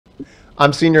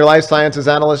I'm Senior Life Sciences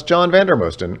Analyst John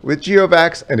Vandermosten with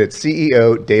GeoVax and its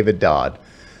CEO, David Dodd.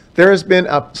 There has been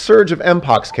a surge of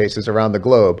Mpox cases around the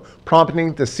globe,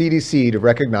 prompting the CDC to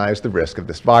recognize the risk of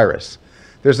this virus.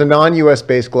 There's a non-US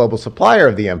based global supplier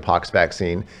of the Mpox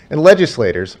vaccine, and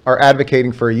legislators are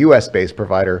advocating for a US based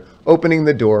provider, opening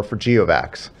the door for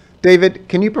GeoVax. David,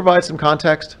 can you provide some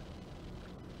context?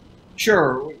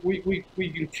 Sure. We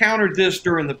encountered this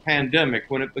during the pandemic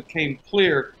when it became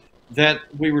clear that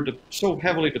we were so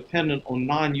heavily dependent on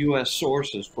non-U.S.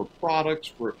 sources for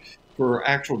products, for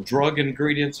actual drug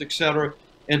ingredients, etc.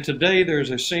 And today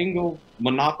there's a single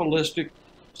monopolistic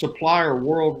supplier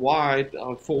worldwide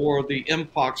for the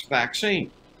Mpox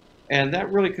vaccine. And that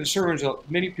really concerns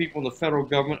many people in the federal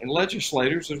government and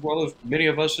legislators, as well as many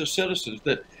of us as citizens,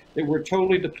 that we're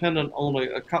totally dependent on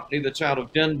a company that's out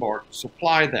of Denmark to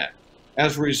supply that.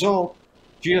 As a result,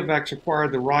 GeoVax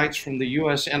acquired the rights from the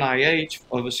US NIH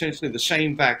of essentially the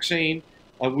same vaccine.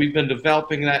 We've been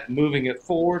developing that and moving it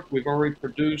forward. We've already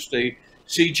produced a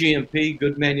CGMP,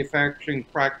 good manufacturing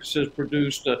practices,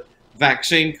 produced a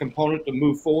vaccine component to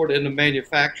move forward into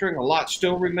manufacturing. A lot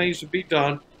still remains to be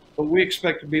done, but we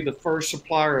expect to be the first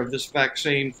supplier of this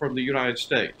vaccine from the United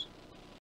States.